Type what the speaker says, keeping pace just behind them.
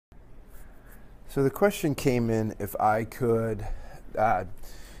So the question came in if I could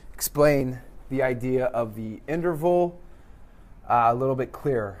explain the idea of the interval a little bit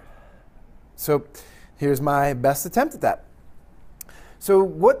clearer. So here's my best attempt at that. So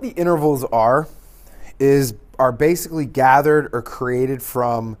what the intervals are basically gathered or created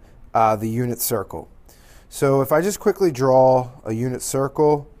from the unit circle. So if I just quickly draw a unit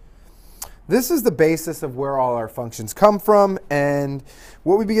circle, this is the basis of where all our functions come from, and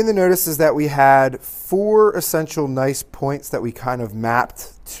what we begin to notice is that we had four essential nice points that we kind of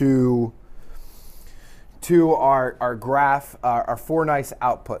mapped to our graph, our four nice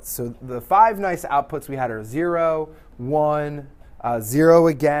outputs. So the five nice outputs we had are 0, 1, 0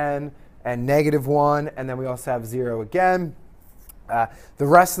 again, and -1, and then we also have 0 again. The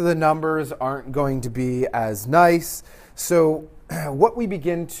rest of the numbers aren't going to be as nice. So what we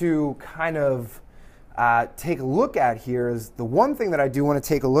begin to kind of take a look at here is the one thing that I do want to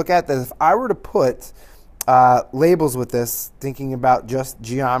take a look at, that if I were to put labels with this, thinking about just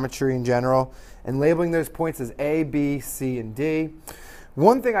geometry in general, and labeling those points as A, B, C, and D,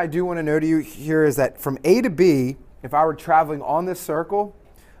 one thing I do want to note to you here is that from A to B, if I were traveling on this circle,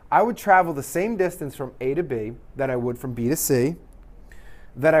 I would travel the same distance from A to B that I would from B to C,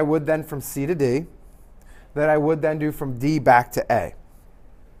 that I would then from C to D, that I would then do from D back to A.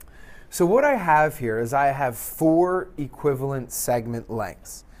 So what I have here is I have four equivalent segment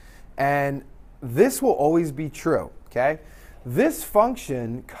lengths. And this will always be true, okay? This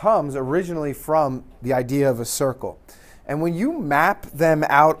function comes originally from the idea of a circle. And when you map them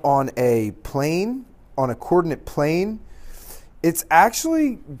out on a plane, on a coordinate plane, it's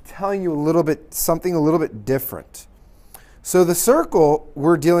actually telling you something a little bit different. So the circle,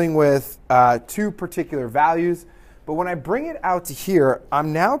 we're dealing with two particular values, but when I bring it out to here,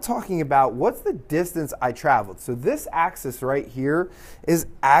 I'm now talking about what's the distance I traveled. So this axis right here is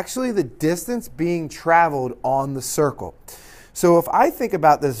actually the distance being traveled on the circle. So if I think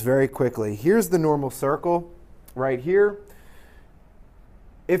about this very quickly, here's the normal circle right here.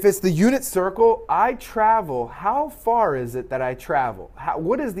 If it's the unit circle, I travel, how far is it that I travel?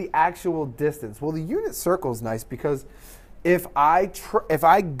 What is the actual distance? Well, the unit circle is nice because if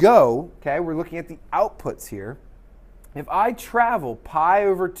I go, okay, we're looking at the outputs here. If I travel pi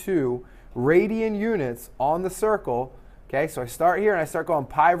over 2 radian units on the circle, okay, so I start here and I start going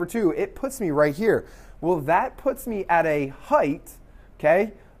pi over 2, it puts me right here. Well, that puts me at a height,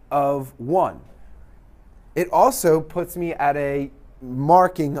 okay, of 1. It also puts me at a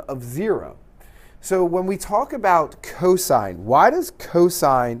marking of 0. So when we talk about cosine, why does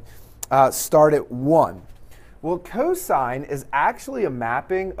cosine start at 1? Well, cosine is actually a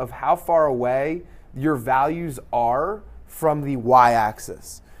mapping of how far away your values are from the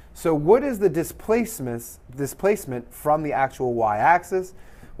y-axis. So what is the displacement from the actual y-axis?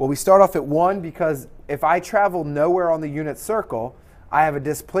 Well, we start off at 1 because if I travel nowhere on the unit circle, I have a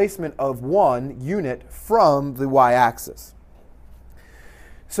displacement of 1 unit from the y-axis.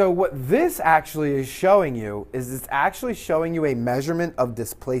 So what this actually is showing you is it's actually showing you a measurement of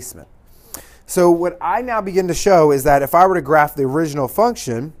displacement. So what I now begin to show is that if I were to graph the original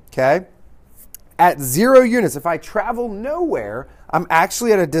function, okay, at 0 units, if I travel nowhere, I'm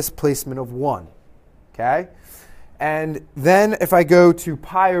actually at a displacement of 1, okay? And then if I go to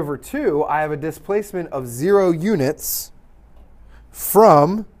pi over 2, I have a displacement of 0 units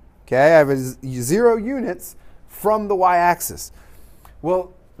from, okay, I have 0 units from the y-axis.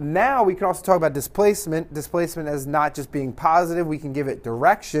 Well, now we can also talk about displacement. Displacement as not just being positive, we can give it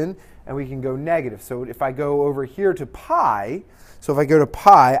direction, and we can go negative. So if I go over here to pi, so if I go to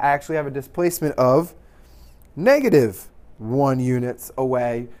pi, I actually have a displacement of -1 units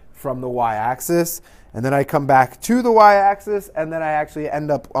away from the y-axis. And then I come back to the y-axis, and then I actually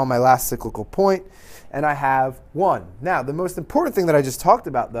end up on my last cyclical point, and I have 1. Now, the most important thing that I just talked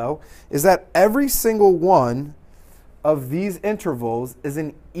about, though, is that every single one of these intervals is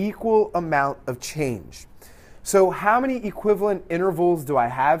an equal amount of change. So how many equivalent intervals do I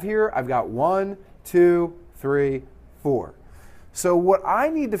have here? I've got 1, 2, 3, 4. So what I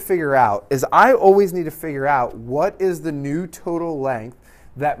need to figure out is I always need to figure out what is the new total length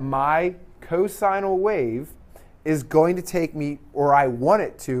that my cosinal wave is going to take me, or I want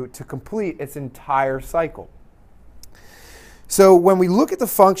it to complete its entire cycle. So when we look at the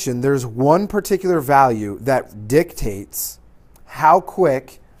function, there's one particular value that dictates how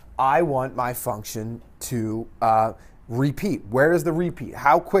quick I want my function to repeat. Where is the repeat?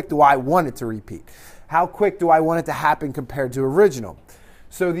 How quick do I want it to repeat? How quick do I want it to happen compared to original?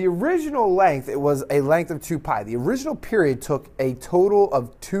 So the original length, it was a length of 2 pi. The original period took a total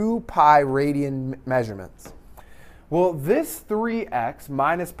of 2 pi radian measurements. Well, this 3x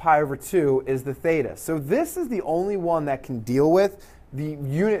minus pi over 2 is the theta. So this is the only one that can deal with the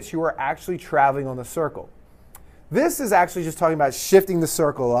units you are actually traveling on the circle. This is actually just talking about shifting the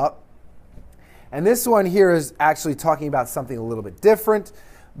circle up. And this one here is actually talking about something a little bit different.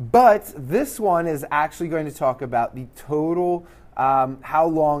 But this one is actually going to talk about the total, how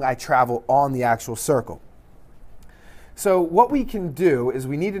long I travel on the actual circle. So what we can do is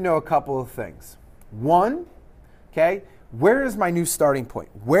we need to know a couple of things. One, okay, where is my new starting point?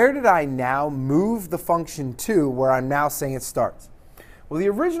 Where did I now move the function to where I'm now saying it starts? Well, the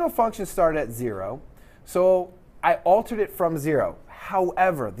original function started at 0, so I altered it from 0.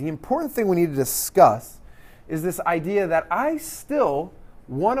 However, the important thing we need to discuss is this idea that I still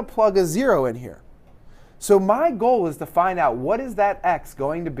want to plug a 0 in here. So my goal is to find out what is that x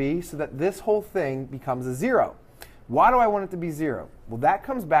going to be so that this whole thing becomes a 0. Why do I want it to be 0? Well, that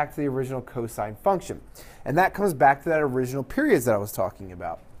comes back to the original cosine function. And that comes back to that original periods that I was talking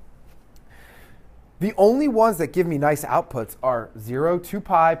about. The only ones that give me nice outputs are 0, 2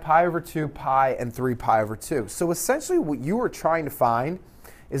 pi, pi over 2, pi, and 3 pi over 2. So essentially what you are trying to find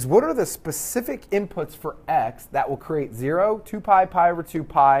is what are the specific inputs for x that will create 0, 2 pi, pi over 2,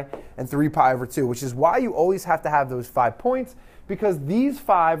 pi, and 3 pi over 2, which is why you always have to have those 5 points, because these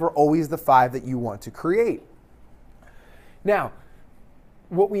 5 are always the 5 that you want to create. Now,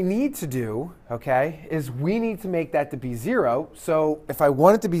 what we need to do, okay, is we need to make that to be 0. So if I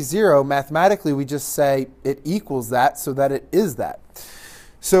want it to be 0, mathematically we just say it equals that so that it is that.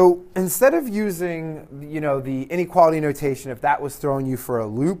 So instead of using, the inequality notation, if that was throwing you for a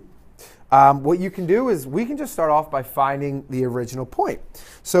loop, what you can do is we can just start off by finding the original point.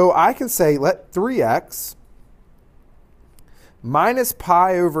 So I can say let 3x minus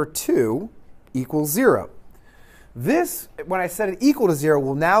pi over 2 equals 0. This, when I set it equal to 0,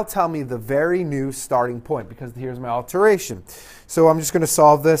 will now tell me the very new starting point, because here's my alteration. So I'm just going to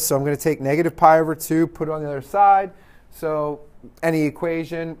solve this. So I'm going to take negative pi over 2, put it on the other side. So any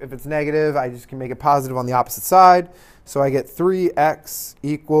equation, if it's negative, I just can make it positive on the opposite side. So I get 3x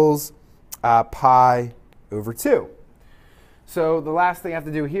equals pi over 2. So the last thing I have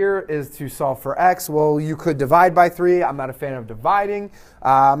to do here is to solve for x. Well, you could divide by 3. I'm not a fan of dividing.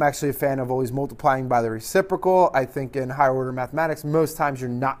 I'm actually a fan of always multiplying by the reciprocal. I think in higher order mathematics, most times you're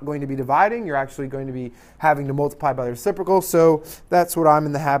not going to be dividing. You're actually going to be having to multiply by the reciprocal. So that's what I'm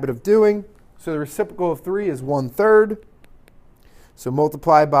in the habit of doing. So the reciprocal of 3 is 1/3. So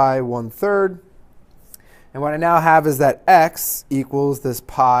multiply by 1/3. And what I now have is that x equals this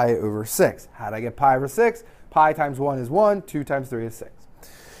pi over 6. How did I get pi over 6? Pi times 1 is 1, 2 times 3 is 6.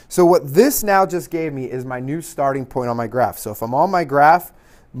 So what this now just gave me is my new starting point on my graph. So if I'm on my graph,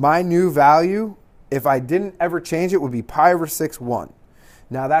 my new value, if I didn't ever change it, would be pi over 6, 1.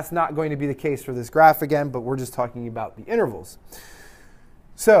 Now that's not going to be the case for this graph again, but we're just talking about the intervals.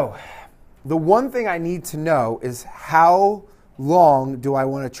 So the one thing I need to know is how long do I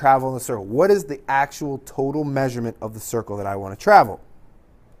want to travel in the circle? What is the actual total measurement of the circle that I want to travel?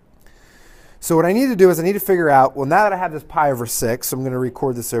 So what I need to do is I need to figure out, well, now that I have this pi over 6, so I'm going to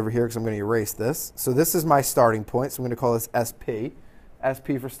record this over here because I'm going to erase this. So this is my starting point, so I'm going to call this SP.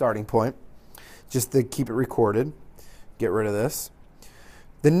 SP for starting point, just to keep it recorded. Get rid of this.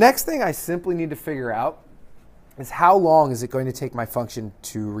 The next thing I simply need to figure out is how long is it going to take my function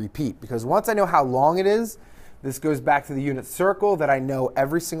to repeat? Because once I know how long it is, this goes back to the unit circle that I know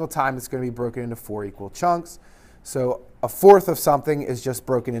every single time it's going to be broken into 4 equal chunks. So a fourth of something is just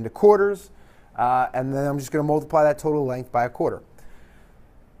broken into quarters. And then I'm just going to multiply that total length by a quarter.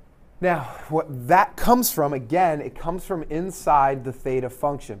 Now, what that comes from, again, it comes from inside the theta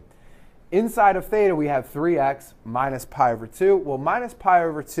function. Inside of theta, we have 3x minus pi over 2. Well, minus pi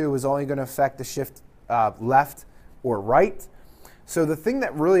over 2 is only going to affect the shift left or right. So the thing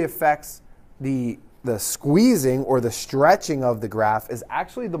that really affects the squeezing or the stretching of the graph is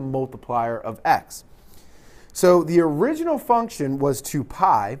actually the multiplier of x. So the original function was 2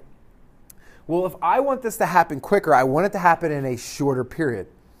 pi. Well, if I want this to happen quicker, I want it to happen in a shorter period.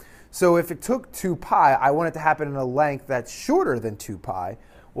 So if it took 2 pi, I want it to happen in a length that's shorter than 2 pi.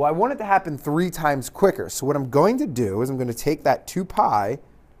 Well, I want it to happen 3 times quicker. So what I'm going to do is I'm going to take that 2 pi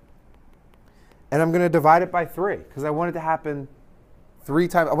and I'm going to divide it by 3 because I want it to happen 3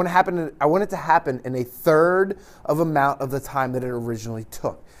 times. I want it to happen in a third of amount of the time that it originally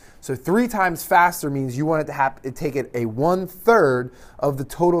took. So 3 times faster means you want it to take it a 1/3 of the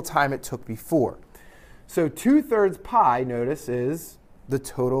total time it took before. So 2/3 pi, notice, is the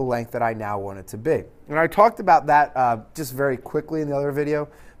total length that I now want it to be. And I talked about that just very quickly in the other video,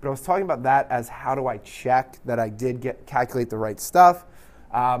 but I was talking about that as how do I check that I did calculate the right stuff.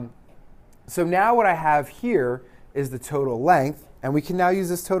 So now what I have here is the total length, and we can now use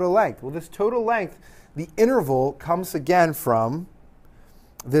this total length. Well, this total length, the interval comes again from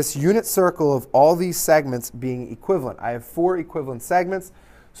this unit circle of all these segments being equivalent. I have 4 equivalent segments,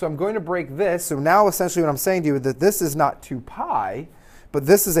 so I'm going to break this. So now essentially what I'm saying to you is that this is not 2 pi, but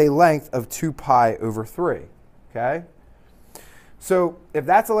this is a length of 2 pi over 3, okay? So if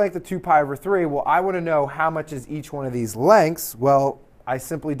that's a length of 2 pi over 3, well, I want to know how much is each one of these lengths. Well, I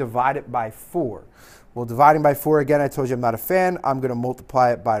simply divide it by 4. Well, dividing by 4, again, I told you I'm not a fan. I'm going to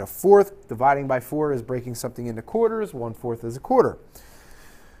multiply it by the 4th. Dividing by 4 is breaking something into quarters. 1/4 is a quarter.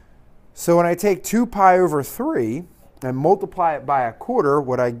 So when I take 2 pi over 3 and multiply it by a quarter,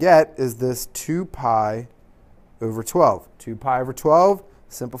 what I get is this 2 pi over 12. 2 pi over 12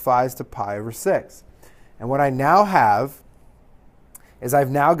 simplifies to pi over 6. And what I now have is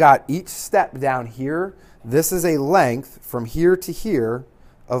I've now got each step down here. This is a length from here to here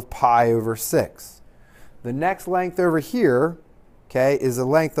of pi over 6. The next length over here, okay, is a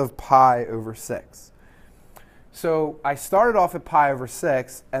length of pi over 6. So I started off at pi over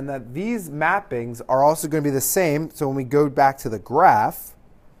 6, and that these mappings are also going to be the same. So when we go back to the graph,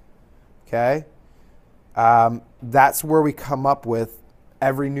 okay, that's where we come up with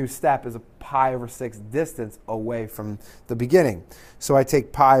every new step is a pi over 6 distance away from the beginning. So I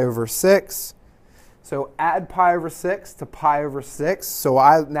take pi over 6. So add pi over 6 to pi over 6. So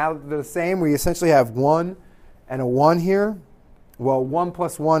now they're the same. We essentially have 1 and a 1 here. Well, 1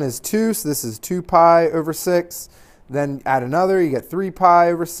 plus 1 is 2, so this is 2 pi over 6. Then add another, you get 3 pi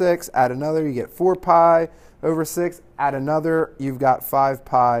over 6. Add another, you get 4 pi over 6. Add another, you've got 5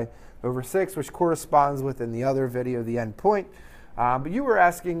 pi over 6, which corresponds with, in the other video, the end point. But you were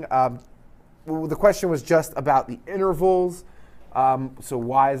asking, well, the question was just about the intervals. So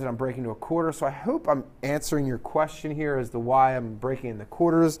why is it I'm breaking to a quarter? So I hope I'm answering your question here as to why I'm breaking into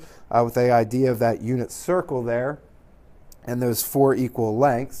quarters with the idea of that unit circle there and those 4 equal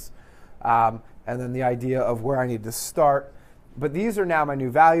lengths. And then the idea of where I need to start. But these are now my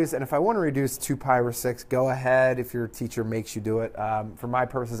new values. And if I want to reduce 2 pi over 6, go ahead if your teacher makes you do it. For my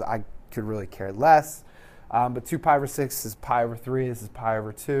purposes, I could really care less. But 2 pi over 6 is pi over 3. This is pi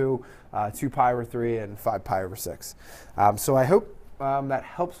over 2. 2 pi over 3 and 5 pi over 6. So I hope that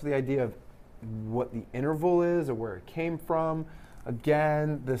helps with the idea of what the interval is or where it came from.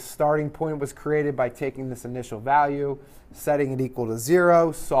 Again, the starting point was created by taking this initial value, setting it equal to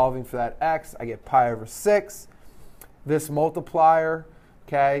 0, solving for that x. I get pi over 6. This multiplier,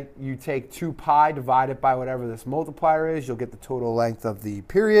 okay, you take 2 pi, divide it by whatever this multiplier is. You'll get the total length of the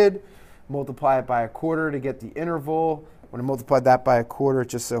period. Multiply it by a quarter to get the interval. When I multiplied that by a quarter, it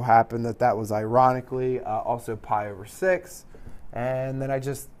just so happened that that was ironically also pi over 6. And then I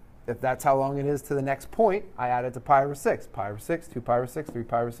just, if that's how long it is to the next point, I add it to pi over 6. Pi over 6, 2 pi over 6, 3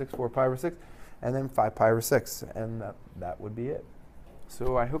 pi over 6, 4 pi over 6, and then 5 pi over 6. And that would be it.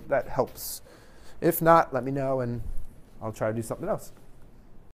 So I hope that helps. If not, let me know, and I'll try to do something else.